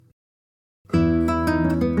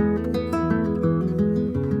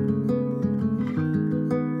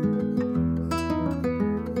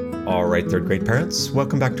right, third grade parents,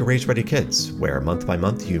 welcome back to Raise Ready Kids, where month by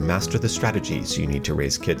month you master the strategies you need to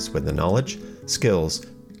raise kids with the knowledge, skills,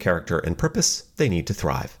 character, and purpose they need to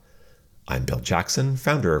thrive. I'm Bill Jackson,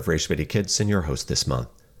 founder of Raise Ready Kids, and your host this month.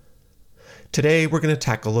 Today, we're going to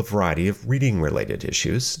tackle a variety of reading-related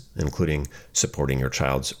issues, including supporting your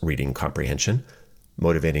child's reading comprehension,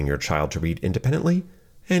 motivating your child to read independently,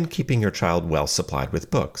 and keeping your child well supplied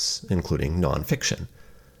with books, including nonfiction.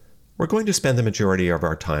 We're going to spend the majority of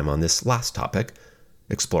our time on this last topic,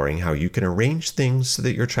 exploring how you can arrange things so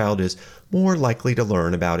that your child is more likely to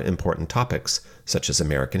learn about important topics, such as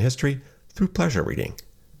American history, through pleasure reading.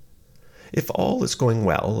 If all is going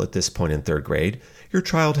well at this point in third grade, your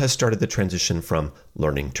child has started the transition from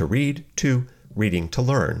learning to read to reading to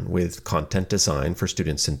learn, with content designed for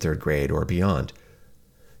students in third grade or beyond.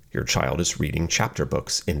 Your child is reading chapter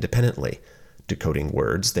books independently, decoding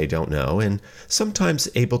words they don't know, and sometimes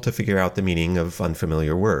able to figure out the meaning of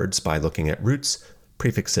unfamiliar words by looking at roots,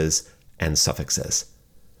 prefixes, and suffixes.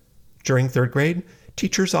 During third grade,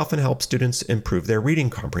 teachers often help students improve their reading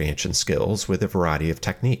comprehension skills with a variety of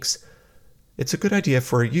techniques. It's a good idea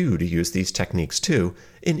for you to use these techniques too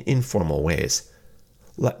in informal ways.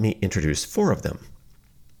 Let me introduce 4 of them.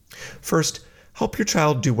 First, help your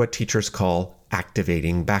child do what teachers call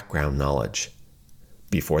activating background knowledge.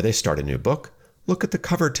 Before they start a new book, look at the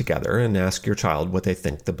cover together and ask your child what they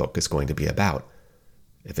think the book is going to be about.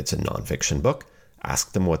 If it's a nonfiction book,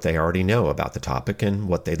 ask them what they already know about the topic and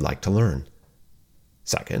what they'd like to learn.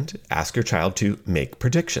 Second, ask your child to make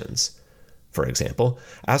predictions. For example,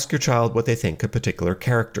 ask your child what they think a particular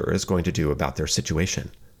character is going to do about their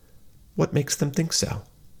situation. What makes them think so?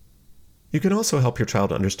 You can also help your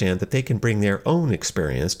child understand that they can bring their own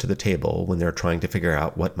experience to the table when they're trying to figure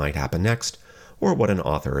out what might happen next, or what an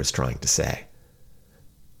author is trying to say.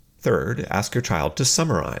 Third, ask your child to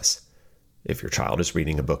summarize. If your child is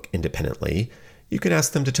reading a book independently, you can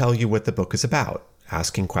ask them to tell you what the book is about,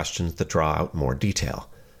 asking questions that draw out more detail.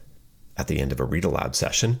 At the end of a read-aloud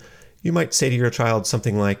session, you might say to your child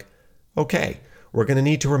something like, "Okay, we're going to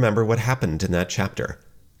need to remember what happened in that chapter.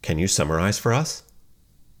 Can you summarize for us?"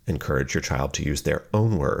 Encourage your child to use their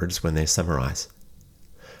own words when they summarize.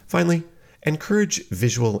 Finally, encourage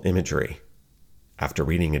visual imagery. After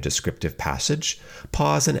reading a descriptive passage,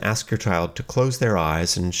 pause and ask your child to close their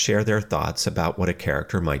eyes and share their thoughts about what a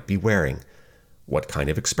character might be wearing, what kind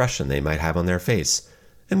of expression they might have on their face,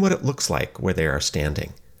 and what it looks like where they are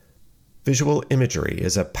standing. Visual imagery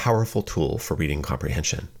is a powerful tool for reading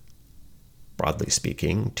comprehension. Broadly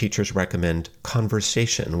speaking, teachers recommend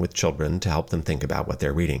conversation with children to help them think about what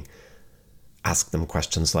they're reading. Ask them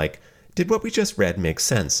questions like, "Did what we just read make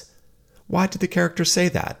sense? Why did the character say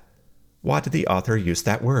that? Why did the author use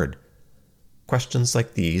that word?" Questions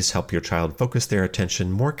like these help your child focus their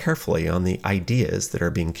attention more carefully on the ideas that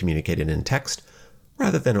are being communicated in text,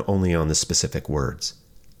 rather than only on the specific words.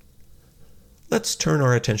 Let's turn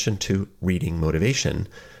our attention to reading motivation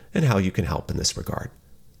and how you can help in this regard.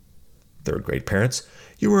 Third grade parents,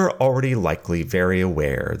 you are already likely very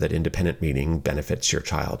aware that independent reading benefits your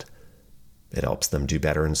child. It helps them do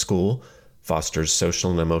better in school, fosters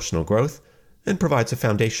social and emotional growth, and provides a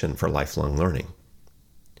foundation for lifelong learning.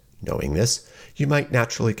 Knowing this, you might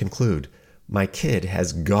naturally conclude, my kid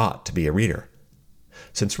has got to be a reader.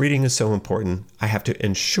 Since reading is so important, I have to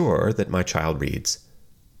ensure that my child reads.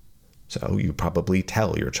 So you probably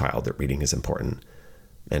tell your child that reading is important,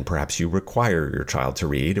 and perhaps you require your child to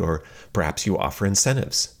read, or perhaps you offer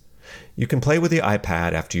incentives. You can play with the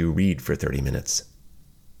iPad after you read for 30 minutes.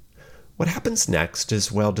 What happens next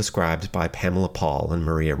is well described by Pamela Paul and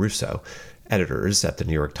Maria Russo, editors at the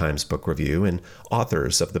New York Times Book Review and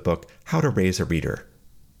authors of the book How to Raise a Reader.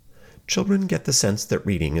 Children get the sense that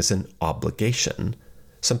reading is an obligation,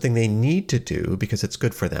 something they need to do because it's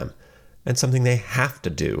good for them, and something they have to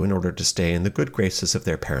do in order to stay in the good graces of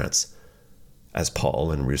their parents. As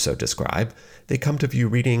Paul and Russo describe, they come to view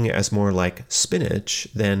reading as more like spinach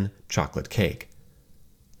than chocolate cake.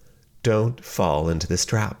 Don't fall into this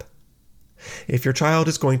trap. If your child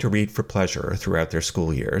is going to read for pleasure throughout their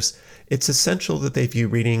school years, it's essential that they view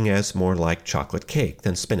reading as more like chocolate cake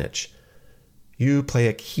than spinach. You play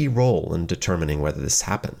a key role in determining whether this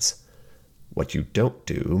happens. What you don't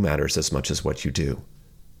do matters as much as what you do.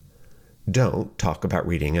 Don't talk about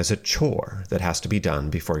reading as a chore that has to be done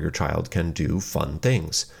before your child can do fun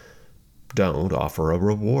things. Don't offer a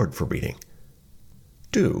reward for reading.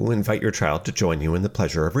 Do invite your child to join you in the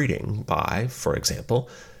pleasure of reading by, for example,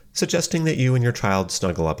 suggesting that you and your child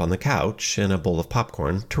snuggle up on the couch and a bowl of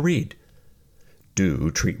popcorn to read.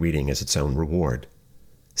 Do treat reading as its own reward.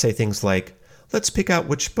 Say things like, "Let's pick out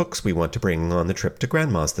which books we want to bring on the trip to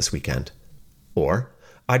Grandma's this weekend." Or,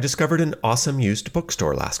 I discovered an awesome used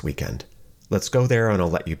bookstore last weekend. Let's go there and I'll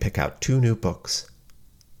let you pick out 2 new books.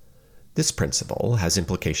 This principle has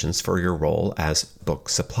implications for your role as book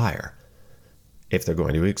supplier. If they're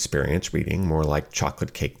going to experience reading more like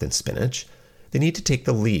chocolate cake than spinach, they need to take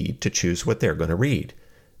the lead to choose what they're going to read,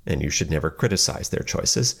 and you should never criticize their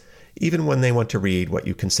choices, even when they want to read what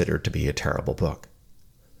you consider to be a terrible book.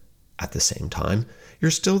 At the same time,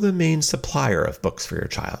 you're still the main supplier of books for your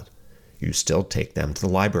child. You still take them to the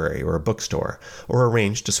library or a bookstore, or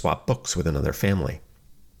arrange to swap books with another family.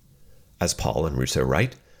 As Paul and Russo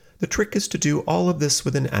write, the trick is to do all of this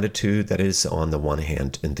with an attitude that is on the one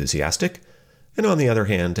hand enthusiastic, and on the other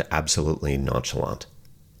hand absolutely nonchalant.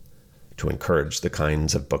 To encourage the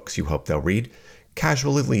kinds of books you hope they'll read,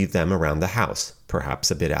 casually leave them around the house,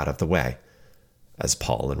 perhaps a bit out of the way. As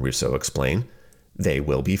Paul and Russo explain, they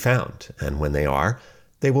will be found, and when they are,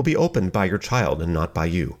 they will be opened by your child and not by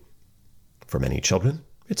you. For many children,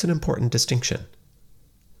 it's an important distinction.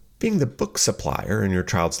 Being the book supplier in your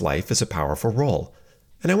child's life is a powerful role,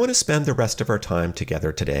 and I want to spend the rest of our time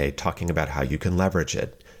together today talking about how you can leverage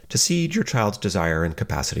it to seed your child's desire and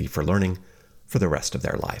capacity for learning for the rest of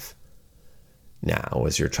their life. Now,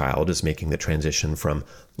 as your child is making the transition from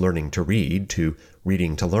learning to read to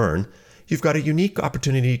reading to learn, you've got a unique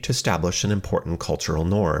opportunity to establish an important cultural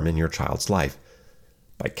norm in your child's life.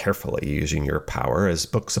 By carefully using your power as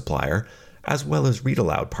book supplier, as well as read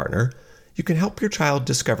aloud partner, you can help your child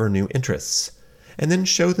discover new interests, and then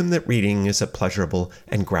show them that reading is a pleasurable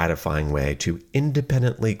and gratifying way to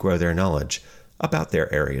independently grow their knowledge about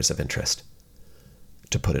their areas of interest.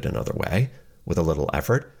 To put it another way, with a little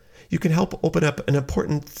effort, you can help open up an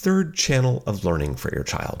important 3rd channel of learning for your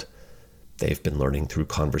child. They've been learning through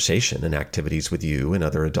conversation and activities with you and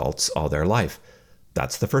other adults all their life.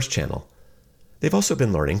 That's the 1st channel. They've also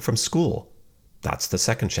been learning from school. That's the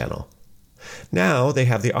 2nd channel. Now they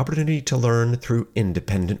have the opportunity to learn through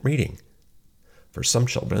independent reading. For some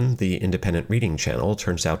children, the independent reading channel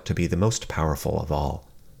turns out to be the most powerful of all.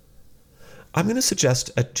 I'm going to suggest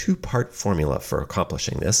a 2-part formula for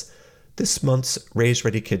accomplishing this month's Raise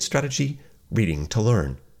Ready Kids strategy, Reading to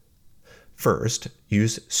Learn. First,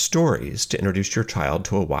 use stories to introduce your child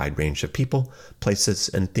to a wide range of people, places,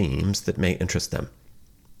 and themes that may interest them.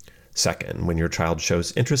 Second, when your child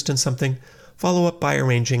shows interest in something, follow up by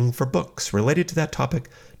arranging for books related to that topic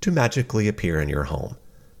to magically appear in your home.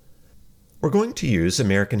 We're going to use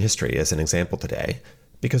American history as an example today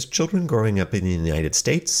because children growing up in the United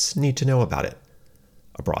States need to know about it.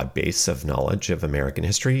 A broad base of knowledge of American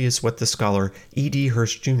history is what the scholar E.D.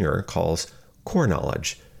 Hirsch Jr. calls core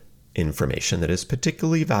knowledge, information that is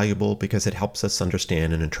particularly valuable because it helps us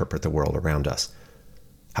understand and interpret the world around us.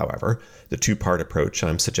 However, the 2-part approach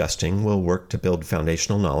I'm suggesting will work to build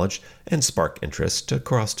foundational knowledge and spark interest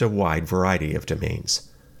across a wide variety of domains.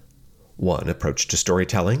 One approach to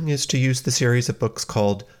storytelling is to use the series of books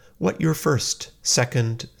called What Your First,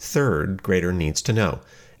 Second, Third Grader Needs to Know,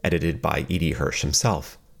 edited by E.D. Hirsch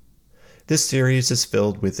himself. This series is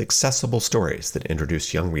filled with accessible stories that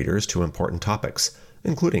introduce young readers to important topics,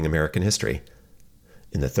 including American history.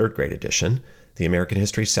 In the 3rd grade edition, the American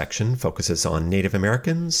history section focuses on Native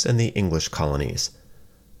Americans and the English colonies.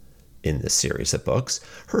 In this series of books,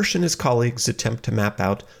 Hirsch and his colleagues attempt to map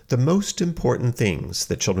out the most important things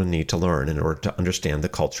that children need to learn in order to understand the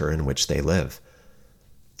culture in which they live.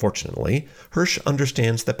 Fortunately, Hirsch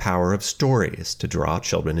understands the power of stories to draw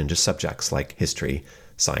children into subjects like history,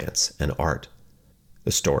 science, and art.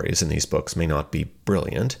 The stories in these books may not be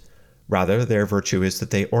brilliant. Rather, their virtue is that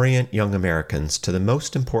they orient young Americans to the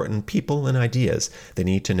most important people and ideas they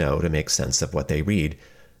need to know to make sense of what they read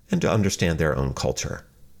and to understand their own culture.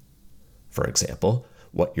 For example,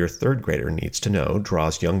 What Your 3rd Grader Needs to Know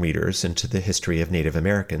draws young readers into the history of Native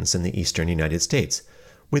Americans in the eastern United States,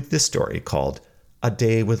 with this story called A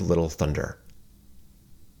Day with Little Thunder.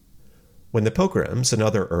 When the Pilgrims and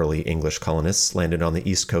other early English colonists landed on the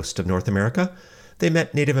east coast of North America, they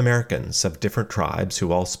met Native Americans of different tribes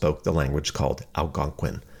who all spoke the language called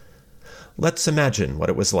Algonquin. Let's imagine what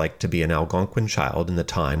it was like to be an Algonquin child in the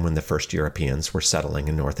time when the first Europeans were settling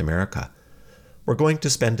in North America. We're going to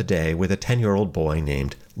spend a day with a 10-year-old boy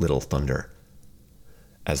named Little Thunder.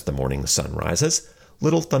 As the morning sun rises,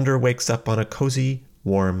 Little Thunder wakes up on a cozy,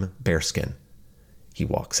 warm bearskin. He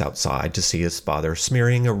walks outside to see his father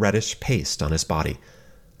smearing a reddish paste on his body.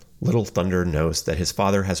 Little Thunder knows that his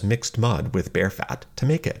father has mixed mud with bear fat to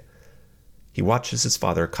make it. He watches his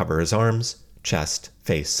father cover his arms, chest,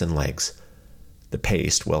 face, and legs. The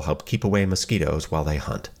paste will help keep away mosquitoes while they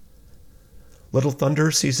hunt. Little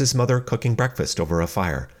Thunder sees his mother cooking breakfast over a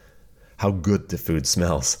fire. How good the food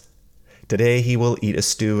smells! Today he will eat a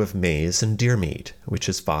stew of maize and deer meat, which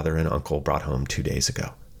his father and uncle brought home 2 days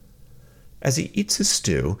ago. As he eats his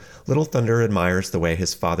stew, Little Thunder admires the way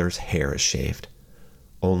his father's hair is shaved.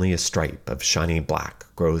 Only a stripe of shiny black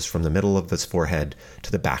grows from the middle of his forehead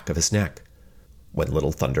to the back of his neck. When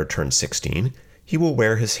Little Thunder turns 16, he will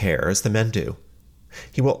wear his hair as the men do.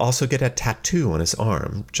 He will also get a tattoo on his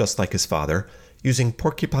arm, just like his father, using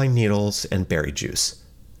porcupine needles and berry juice.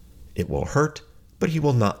 It will hurt, but he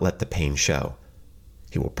will not let the pain show.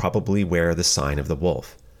 He will probably wear the sign of the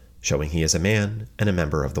wolf, showing he is a man and a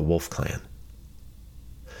member of the Wolf Clan.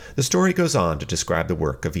 The story goes on to describe the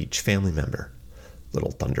work of each family member.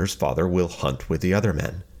 Little Thunder's father will hunt with the other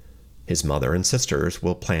men. His mother and sisters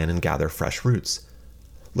will plan and gather fresh roots.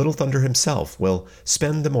 Little Thunder himself will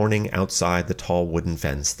spend the morning outside the tall wooden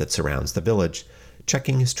fence that surrounds the village,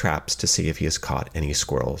 checking his traps to see if he has caught any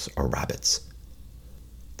squirrels or rabbits.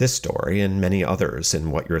 This story, and many others in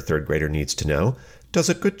What Your Third Grader Needs to Know, does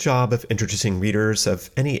a good job of introducing readers of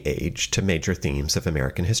any age to major themes of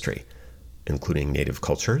American history, including native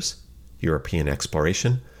cultures, European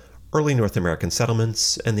exploration, early North American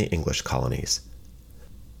settlements, and the English colonies.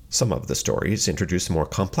 Some of the stories introduce more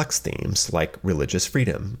complex themes like religious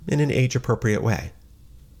freedom in an age-appropriate way.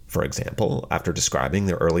 For example, after describing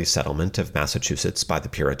the early settlement of Massachusetts by the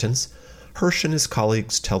Puritans, Hirsch and his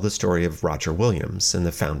colleagues tell the story of Roger Williams and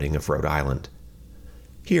the founding of Rhode Island.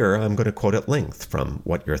 Here, I'm going to quote at length from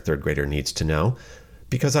What Your Third Grader Needs to Know,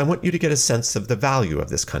 because I want you to get a sense of the value of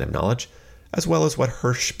this kind of knowledge, as well as what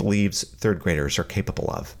Hirsch believes third graders are capable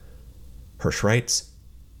of. Hirsch writes,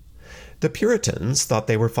 "The Puritans thought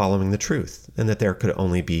they were following the truth, and that there could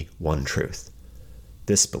only be one truth.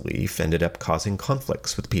 This belief ended up causing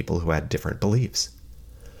conflicts with people who had different beliefs.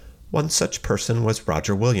 One such person was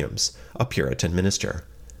Roger Williams, a Puritan minister.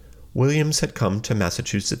 Williams had come to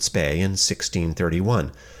Massachusetts Bay in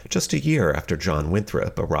 1631, just a year after John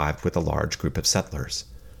Winthrop arrived with a large group of settlers.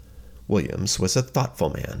 Williams was a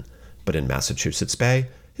thoughtful man, but in Massachusetts Bay,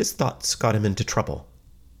 his thoughts got him into trouble.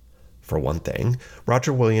 For one thing,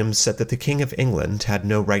 Roger Williams said that the King of England had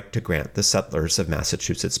no right to grant the settlers of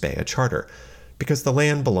Massachusetts Bay a charter, because the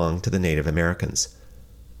land belonged to the Native Americans.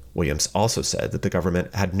 Williams also said that the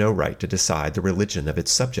government had no right to decide the religion of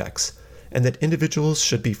its subjects, and that individuals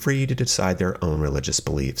should be free to decide their own religious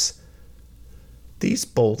beliefs. These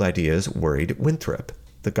bold ideas worried Winthrop,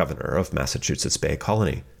 the governor of Massachusetts Bay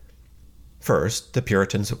Colony. First, the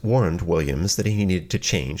Puritans warned Williams that he needed to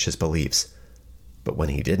change his beliefs. But when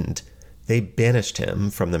he didn't, they banished him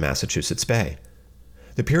from the Massachusetts Bay.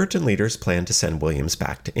 The Puritan leaders planned to send Williams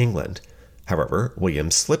back to England. However,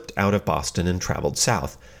 Williams slipped out of Boston and traveled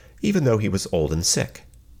south, even though he was old and sick.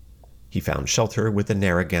 He found shelter with the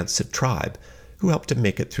Narragansett tribe, who helped him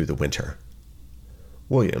make it through the winter.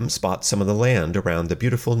 Williams bought some of the land around the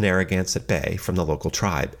beautiful Narragansett Bay from the local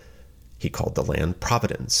tribe. He called the land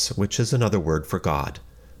Providence, which is another word for God.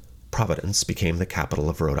 Providence became the capital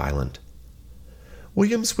of Rhode Island.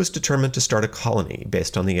 Williams was determined to start a colony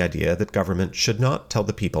based on the idea that government should not tell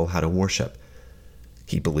the people how to worship.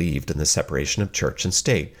 He believed in the separation of church and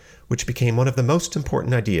state, which became one of the most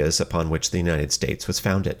important ideas upon which the United States was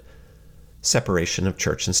founded. Separation of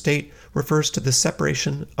church and state refers to the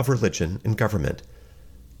separation of religion and government.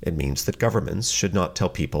 It means that governments should not tell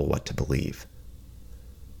people what to believe.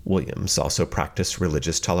 Williams also practiced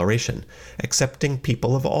religious toleration, accepting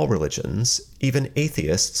people of all religions, even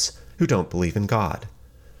atheists who don't believe in God.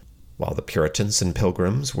 While the Puritans and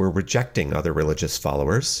Pilgrims were rejecting other religious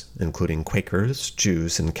followers, including Quakers,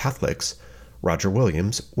 Jews, and Catholics, Roger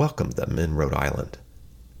Williams welcomed them in Rhode Island.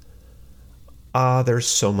 There's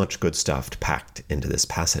so much good stuff packed into this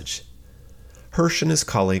passage. Hirsch and his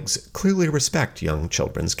colleagues clearly respect young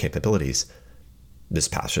children's capabilities. This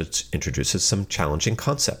passage introduces some challenging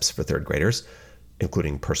concepts for third graders,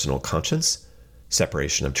 including personal conscience,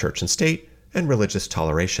 separation of church and state, and religious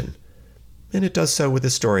toleration. And it does so with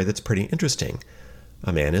a story that's pretty interesting.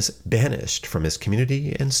 A man is banished from his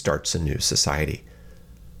community and starts a new society.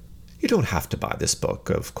 You don't have to buy this book,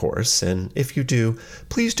 of course, and if you do,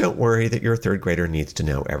 please don't worry that your third grader needs to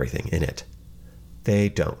know everything in it. They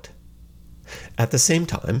don't. At the same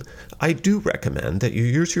time, I do recommend that you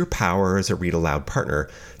use your power as a read aloud partner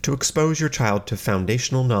to expose your child to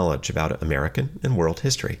foundational knowledge about American and world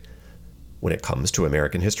history. When it comes to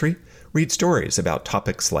American history, read stories about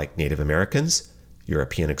topics like Native Americans,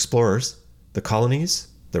 European explorers, the colonies,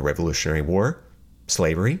 the Revolutionary War,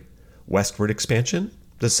 slavery, westward expansion,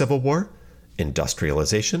 the Civil War,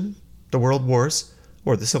 industrialization, the World Wars,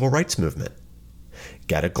 or the Civil Rights Movement.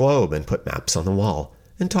 Get a globe and put maps on the wall,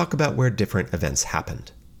 and talk about where different events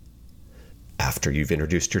happened. After you've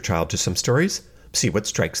introduced your child to some stories, See what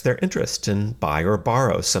strikes their interest and buy or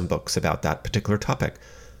borrow some books about that particular topic,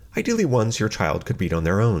 ideally ones your child could read on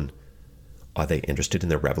their own. Are they interested in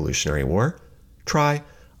the Revolutionary War? Try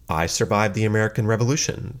I Survived the American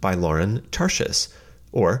Revolution by Lauren Tarshis.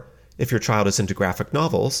 Or, if your child is into graphic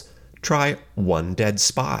novels, try One Dead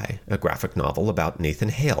Spy, a graphic novel about Nathan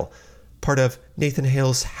Hale, part of Nathan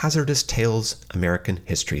Hale's Hazardous Tales American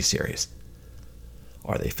History series.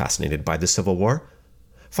 Are they fascinated by the Civil War?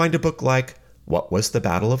 Find a book like What Was the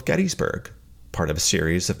Battle of Gettysburg, part of a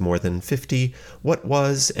series of more than 50 what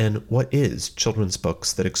was and what is children's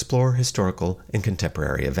books that explore historical and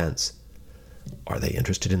contemporary events. Are they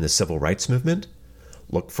interested in the civil rights movement?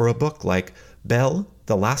 Look for a book like Belle,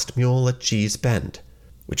 the Last Mule at Gee's Bend,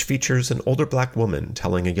 which features an older black woman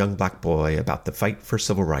telling a young black boy about the fight for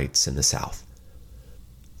civil rights in the South.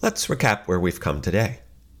 Let's recap where we've come today.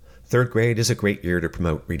 Third grade is a great year to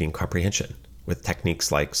promote reading comprehension, with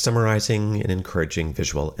techniques like summarizing and encouraging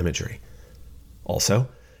visual imagery. Also,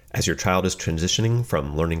 as your child is transitioning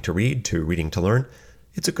from learning to read to reading to learn,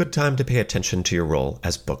 it's a good time to pay attention to your role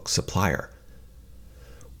as book supplier.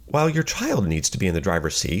 While your child needs to be in the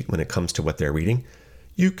driver's seat when it comes to what they're reading,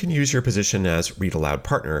 you can use your position as Read Aloud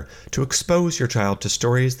partner to expose your child to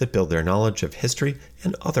stories that build their knowledge of history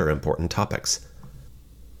and other important topics.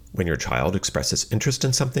 When your child expresses interest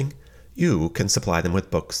in something, you can supply them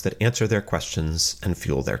with books that answer their questions and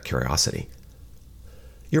fuel their curiosity.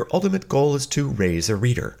 Your ultimate goal is to raise a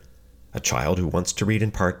reader, a child who wants to read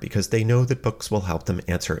in part because they know that books will help them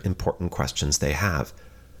answer important questions they have.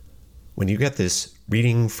 When you get this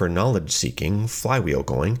reading for knowledge-seeking flywheel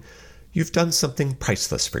going, you've done something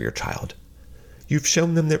priceless for your child. You've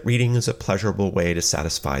shown them that reading is a pleasurable way to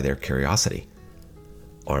satisfy their curiosity.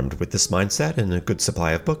 Armed with this mindset and a good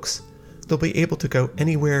supply of books, they'll be able to go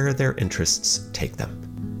anywhere their interests take them.